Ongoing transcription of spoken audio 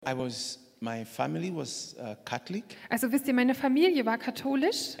My family was Catholic Also wisst ihr, meine Familie war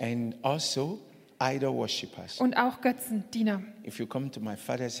katholisch and also idol worshippers. und auch Götzendiener. If you come to my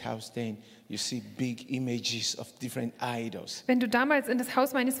father's house, then you see big images of different idols. Wenn du damals in das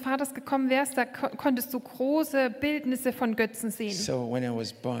Haus meines Vaters gekommen wärst, da konntest du große Bildnisse von Götzen sehen. So when I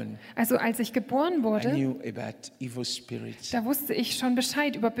was born, Also als ich geboren I wurde, knew about evil spirits, da wusste ich schon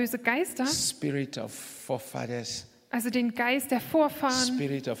Bescheid über böse Geister, spirit of forefathers, also den Geist der Vorfahren,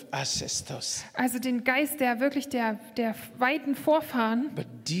 spirit of ancestors. also den Geist der wirklich der weiten Vorfahren. But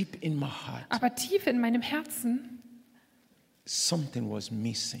deep in my heart, Aber tief in meinem Herzen something was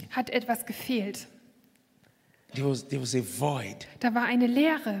missing. hat etwas gefehlt. There was a void. Da war eine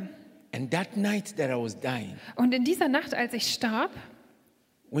Leere. And that night that I was dying, Und in dieser Nacht, als ich starb,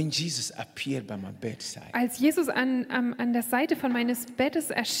 when Jesus appeared by my bedside, als Jesus an der Seite von meines Bettes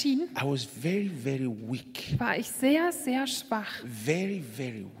erschien, I was very, very weak. war ich sehr, sehr schwach. Very,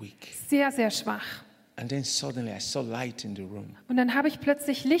 very weak. Sehr, sehr schwach. And then suddenly I saw light in the room. Und dann habe ich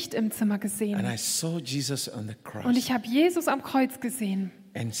plötzlich Licht im Zimmer And gesehen. I saw Jesus on the Und cross ich habe Jesus am Kreuz gesehen.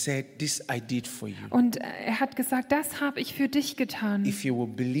 and said, "This I did for you. Und er hat gesagt, das habe ich für dich getan. If you will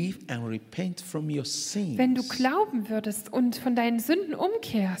believe and repent from your Wenn du sins, glauben würdest und von deinen Sünden I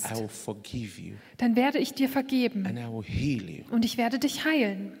umkehrst, will forgive you dann werde ich dir vergeben. and I will heal you." Und ich werde dich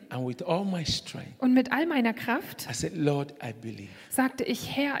heilen. And with all my strength, Und mit all meiner Kraft I said, "Lord, I believe." sagte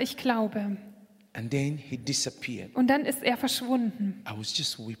ich, Herr, ich glaube. And then he disappeared. Und dann ist er verschwunden. I was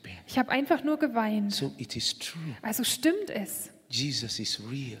just weeping. Ich habe einfach nur geweint. So it is true. Also stimmt es. Jesus is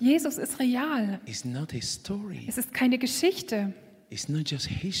real. Jesus ist real. It's not a story. Es ist keine Geschichte. It's not just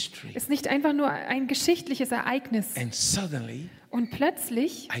history. Es ist nicht einfach nur ein geschichtliches Ereignis. And suddenly, Und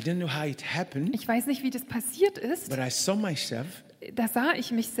plötzlich, I don't know how it happened, ich weiß nicht, wie das passiert ist, but I saw myself da sah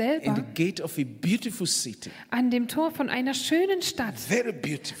ich mich in the selber gate of a beautiful city. an dem Tor von einer schönen Stadt. Very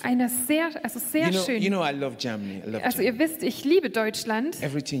beautiful. Einer sehr You schön. know, I love Germany. I love Also Germany. ihr wisst, ich liebe Deutschland.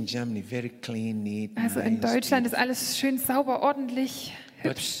 Everything in Germany, very clean, neat, Also in nice, Deutschland ist beautiful. alles schön sauber, ordentlich,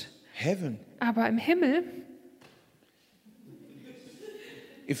 But hübsch. heaven, Aber im Himmel,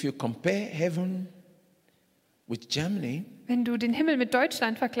 if you compare heaven with Germany, wenn du den Himmel mit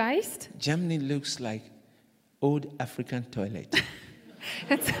Deutschland vergleichst, Germany looks like old African toilet.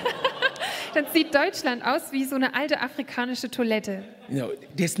 dann sieht Deutschland aus wie so eine alte afrikanische Toilette.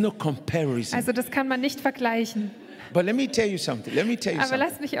 There's no comparison. Also das kann man nicht vergleichen. But let me tell you something. Aber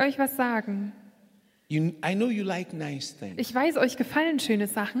lasst mich euch was sagen. I know you like nice things. Ich weiß, euch gefallen schöne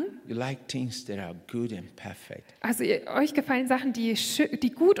Sachen. You like things that are good and perfect. Also euch gefallen Sachen, die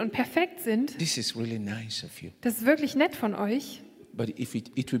gut und perfekt sind. This is really nice of you. Das ist wirklich nett von euch. But if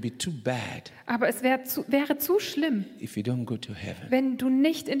it will be too bad Aber es wäre zu schlimm, if you don't go to heaven. wenn du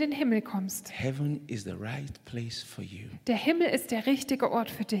nicht in den Himmel kommst. Heaven is the right place for you. Der Himmel ist der richtige Ort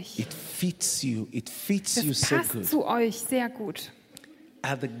für dich. It fits you. It fits you Das so passt good. zu euch sehr gut.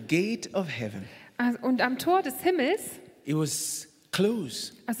 At the gate of heaven, Und am Tor des Himmels, it was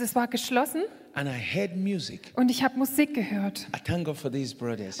closed, also es war geschlossen and I heard music. und ich habe Musik gehört. I thank God for these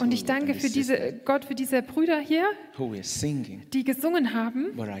brothers Und ich danke and these sisters Gott für diese Brüder hier, who were singing. die gesungen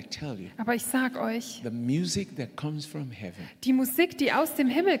haben. But I tell you, Aber ich sag euch, the music that comes from heaven, die Musik, die aus dem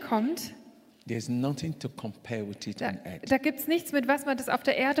Himmel kommt, there's nothing to compare with it on earth. da gibt es nichts, mit was man das auf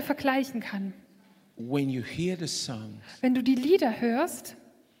der Erde vergleichen kann. When you hear the songs, Wenn du die Lieder hörst,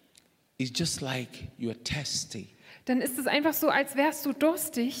 it's just like you're thirsty dann ist es einfach so, als wärst du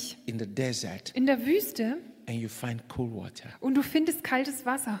durstig in the desert in der Wüste and you find cool water. und du findest kaltes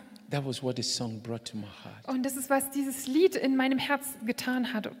Wasser. That was what the song brought to my heart. Und das ist, was dieses Lied in meinem Herzen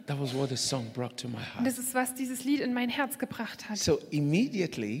getan hat. That was what the song brought to my Und heart. das ist, was dieses Lied in mein Herz gebracht hat. So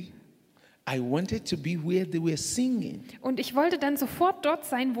immediately, I wanted to be where they were singing, Und ich wollte dann sofort dort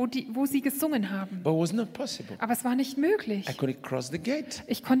sein, wo sie gesungen haben. but it was not possible. Aber es war nicht möglich. I couldn't cross the gate.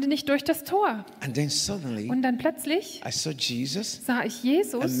 Ich konnte nicht durch das Tor. And then suddenly, Und dann plötzlich I saw Jesus, sah ich and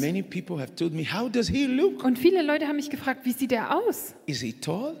Jesus. many people have told me, how does he look? Und viele Leute haben mich gefragt, wie sieht er aus? Is he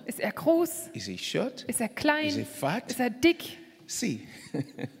tall? Ist er groß? Is he short? Ist er Is he klein? fat? Ist er dick? See,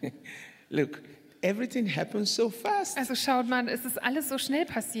 look, everything happens so fast. Also schaut mal, es ist alles so schnell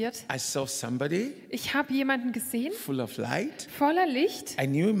passiert. I saw somebody Ich habe jemanden gesehen, full of light. voller Licht. I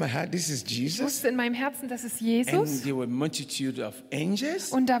knew in my heart, this is Ich Jesus. wusste in meinem Herzen, das ist And Jesus. there were a multitude of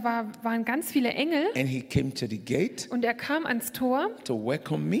angels. Und da waren ganz viele Engel. And he came to the gate Und er kam ans Tor, to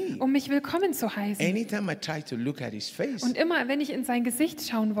welcome me. um mich willkommen zu heißen. Anytime I tried to look at his face, Und immer, wenn ich in sein Gesicht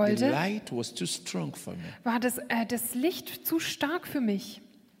schauen the wollte, light was too strong for me. war das Licht zu stark für mich.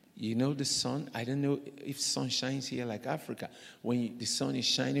 You know the sun? I don't know if sun shines here like Africa. When the sun is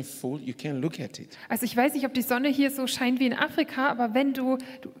shining full, you can't look at it. Also ich weiß nicht, ob die Sonne hier so scheint wie in Afrika, aber wenn du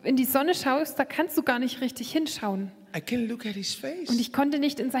in die Sonne schaust, da kannst du gar nicht richtig hinschauen. I can't look at his face. Und ich konnte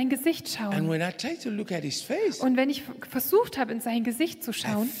nicht in sein Gesicht And schauen. when I tried to look at his face, Und wenn ich versucht habe, in sein Gesicht zu I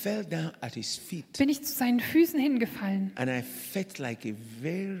schauen, fell down at his feet. bin ich zu seinen Füßen hingefallen. And I felt like a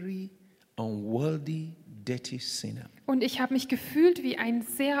very unworthy, dirty sinner Und ich habe mich gefühlt wie ein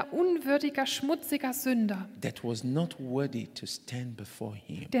sehr unwürdiger, schmutziger Sünder, that was not worthy to stand before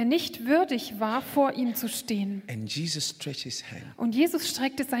him. der nicht würdig war, vor ihm zu stehen. And Jesus stretched his hand Und Jesus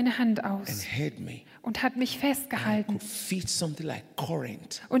streckte seine Hand and aus held me. und hat mich I festgehalten. could feel something like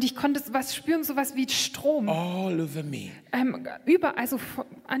current Und ich konnte was spüren, sowas wie Strom. all over me.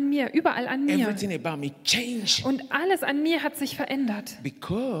 Überall an mir. Everything about me changed. Und alles an mir hat sich verändert.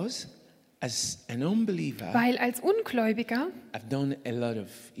 Because as an unbeliever, Weil als Ungläubiger, I've done a lot of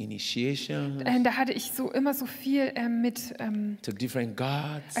initiation da hatte ich immer so viel to different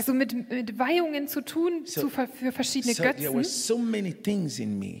gods. mit Weihungen zu tun für verschiedene So there were Götzen. so many things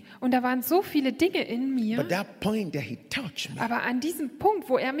in me. Und da waren so viele Dinge in mir. But that point that he touched me, Aber an diesem Punkt,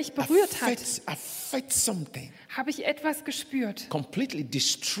 wo er mich berührt hat, I felt something habe ich etwas gespürt. completely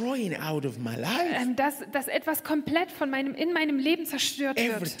destroying out of my life. Dass etwas komplett in meinem Leben zerstört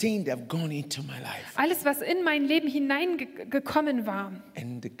wird. Everything that have gone into my life. Alles, was in mein Leben hineingekommen war.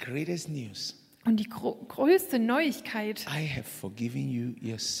 And the greatest news, Und die größte Neuigkeit I have forgiven you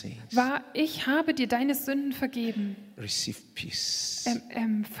your sins. war, ich habe dir deine Sünden vergeben. Receive peace.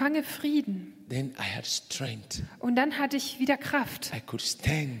 Empfange Frieden. Then I had strength. Und dann hatte ich wieder Kraft. I could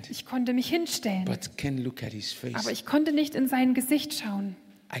stand, Ich konnte mich hinstellen, but can't look at his face. aber ich konnte nicht in sein Gesicht schauen.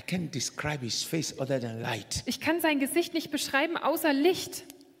 I can't describe his face other than light. Ich kann sein Gesicht nicht beschreiben, außer Licht.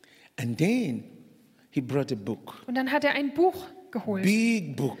 And then he brought a book, Und dann hat er ein Buch geholt.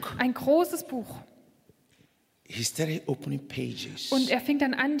 big book. Ein großes Buch. He started opening pages. Und er fing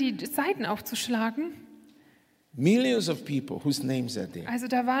dann an, die Seiten aufzuschlagen. Millions of people whose names are there. Also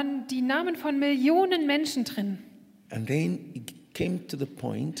da waren die Namen von Millionen Menschen drin. And then it came to the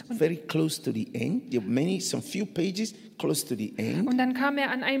point, very close to the end. There were some few pages close to the end. Und dann kam er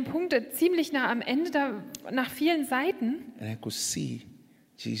an einen Punkt, ziemlich nah am Ende, nach vielen Seiten. And I could see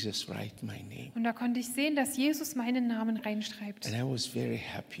Jesus write my name. Und da konnte ich sehen, dass Jesus meinen Namen reinschreibt. And I was very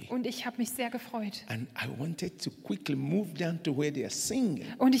happy. Und ich habe mich sehr gefreut. And I wanted to quickly move down to where they are singing.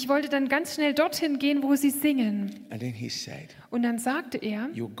 Und ich wollte dann ganz schnell dorthin gehen, wo sie singen. And then he said, Und dann sagte er,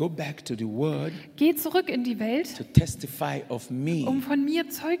 you go back to the word geh zurück in die Welt, to testify of me um von mir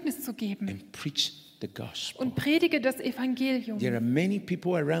Zeugnis zu geben. and preach the gospel. Und predige das Evangelium. There are many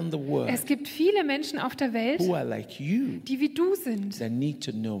people around the world Es gibt viele Menschen auf der Welt, who are like you die wie du sind, that need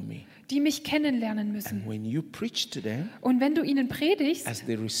to know me. die mich kennenlernen müssen. And when you preach to them, Und wenn du ihnen predigst, as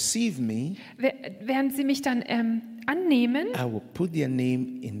they receive me, während sie mich dann annehmen, I will put their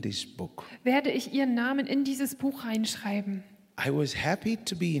name in this book. werde ich ihren Namen in dieses Buch reinschreiben. I was happy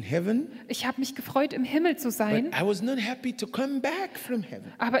to be in heaven, Ich habe mich gefreut, im Himmel zu but sein, I was not happy to come back from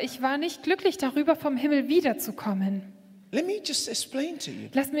heaven. aber ich war nicht glücklich darüber, vom Himmel wiederzukommen. Let me just explain to you.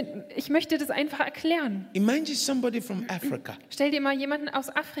 Ich möchte das einfach erklären. Imagine somebody from Africa Stell dir mal jemanden aus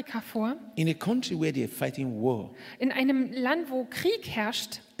Afrika vor, in a country where they're fighting war in einem Land, wo Krieg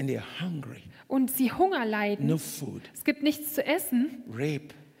herrscht and they're hungry, und sie Hunger leiden. no food, Es gibt nichts zu essen, rape,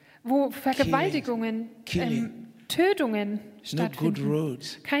 wo Vergewaltigungen, Killing. Tötungen no good stattfinden.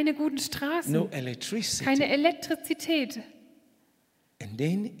 roads, Keine guten Straßen, no electricity. keine Elektrizität. And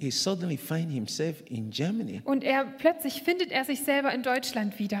then he suddenly finds himself in Germany, Und plötzlich findet er sich selber in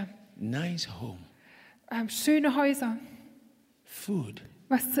Deutschland wieder. nice home, Schöne Häuser, food,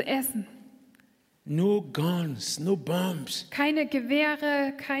 was zu essen. no guns, no bombs. Keine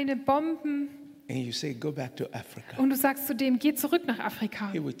Gewehre, keine Bomben. And you say, go back to Africa. Und du sagst zu dem, geh zurück nach Afrika.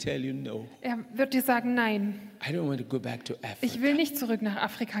 He will tell you, no, Er wird dir sagen, nein, I don't want to go back to ich will Africa. nicht zurück nach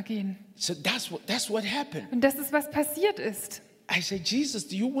Afrika gehen. So that's what happened. Und das ist, was passiert ist. I said, Jesus,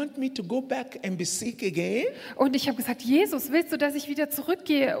 do you want me to go back and be sick again? Und ich habe gesagt, Jesus, willst du, dass ich wieder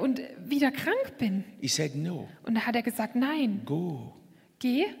zurückgehe und wieder krank bin? He said, no, Und da hat er gesagt, nein, go.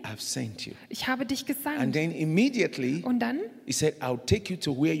 geh, I've sent you. ich habe dich And gesandt. then immediately, Und dann he said, I'll take you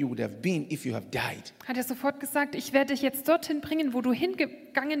to where you would have been if you have died. hat er sofort gesagt, ich werde dich jetzt dorthin bringen, wo du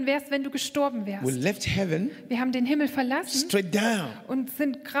hingegangen wärst, wenn du gestorben We wärst. left heaven Wir haben den Himmel verlassen straight down, und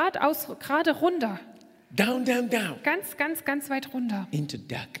sind gerade runter, down, down, down, ganz, ganz, ganz weit runter, into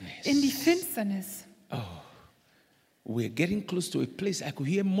darkness. in die Finsternis. We're getting close to a place I could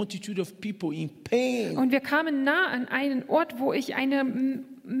hear a multitude of people in pain. Und wir kamen nah an einen Ort, wo ich eine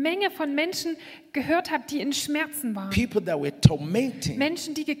Menge von Menschen gehört habe, die in Schmerzen waren. People that were tormenting.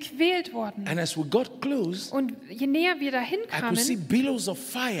 Menschen, die gequält wurden. And as we got close, Und je näher wir dahin I could see kamen, billows of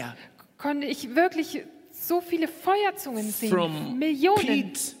fire konnte ich wirklich so viele Feuerzungen sehen. from Millionen.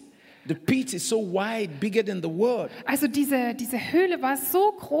 pit. The pit is so wide, bigger than the world. Also diese Höhle war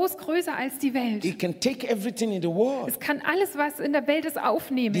so groß, größer als die Welt. It can take everything in the world. Es kann alles, was in der Welt ist, The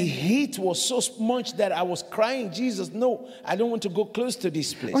aufnehmen. heat was so much that I was crying, Jesus, no, I don't want to go close to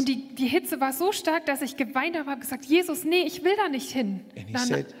this place. Und die Hitze war so stark, dass ich geweint habe und gesagt, Jesus, nee, ich will da nicht hin. And he Dann,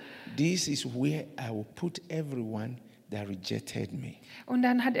 said, this is where I will put everyone that rejected me. und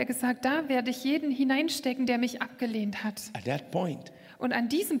dann hat er gesagt, da werde ich jeden hineinstecken, der mich abgelehnt hat. At that point, Und an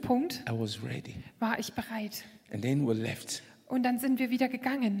diesem Punkt I was ready. war ich bereit. And then we left. Und dann sind wir wieder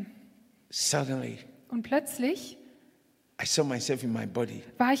gegangen. Suddenly, Und plötzlich I saw myself in my body,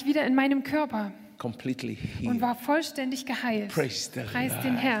 war ich wieder in meinem Körper completely und healed. war vollständig geheilt. Praise the Preis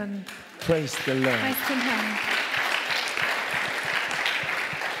den Lord. Herrn. Praise the Lord. Preis den Herrn.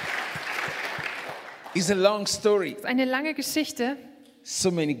 It's a long story. Das ist eine lange Geschichte.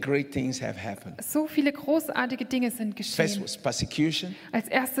 So many great things have happened. So viele großartige Dinge sind First geschehen. was persecution Als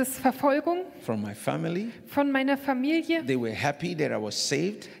erstes Verfolgung from my family. von meiner Familie. They were happy that I was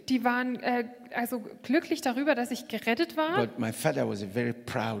saved, Die waren also glücklich darüber, dass ich gerettet war. but my father was a very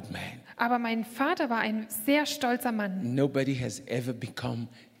proud man. Aber mein Vater war ein sehr stolzer Mann. Nobody has ever become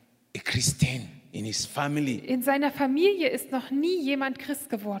a Christian in his family. In seiner Familie ist noch nie jemand Christ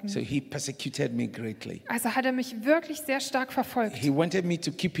geworden. So he persecuted me greatly. Also hat er mich wirklich sehr stark verfolgt. He wanted me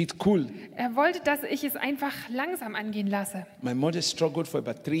to keep it cool. Er wollte, dass ich es einfach langsam angehen lasse. My mother struggled for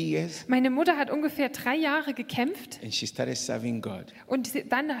about 3 years Meine Mutter hat ungefähr 3 Jahre gekämpft and she started serving God. und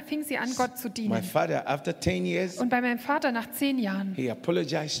dann fing sie an, Gott zu My dienen. father, after 10 years, Und bei meinem Vater nach 10 Jahren, he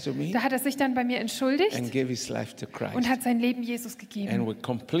apologized to me da hat er sich dann bei mir entschuldigt and gave his life to und Christ. hat sein Leben Jesus And gegeben. we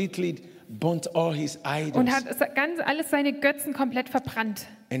completely burnt all his Und idols. hat alles seine Götzen komplett verbrannt.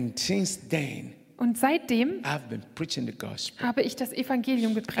 And since then, Und seitdem I've been preaching the gospel. habe ich das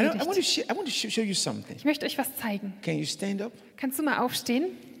Evangelium I want gepredigt. to show you something. Ich möchte euch was zeigen. Can you stand up? Kannst du mal aufstehen?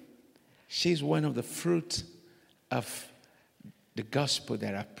 She's one of the fruits of the gospel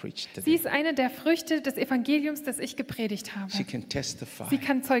that I preached Sie today. ist eine der Früchte des Evangeliums, das ich gepredigt habe. She can testify. Sie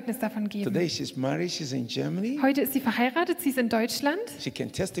kann Zeugnis davon geben. Today she's married, she's in Germany. Heute ist sie verheiratet, sie ist in Deutschland. She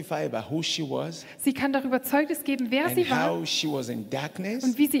can testify about who she was Sie kann darüber Zeugnis geben, wer and sie war how she was in darkness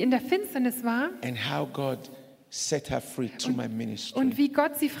und wie sie in der Finsternis war and how God set her free through my ministry. und wie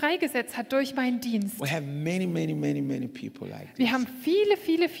Gott sie freigesetzt hat durch meinen Dienst. We have many, many, many, many people like this. Wir haben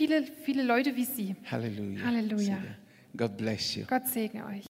viele Leute wie sie. Hallelujah. Halleluja. God bless you. Gott segne euch.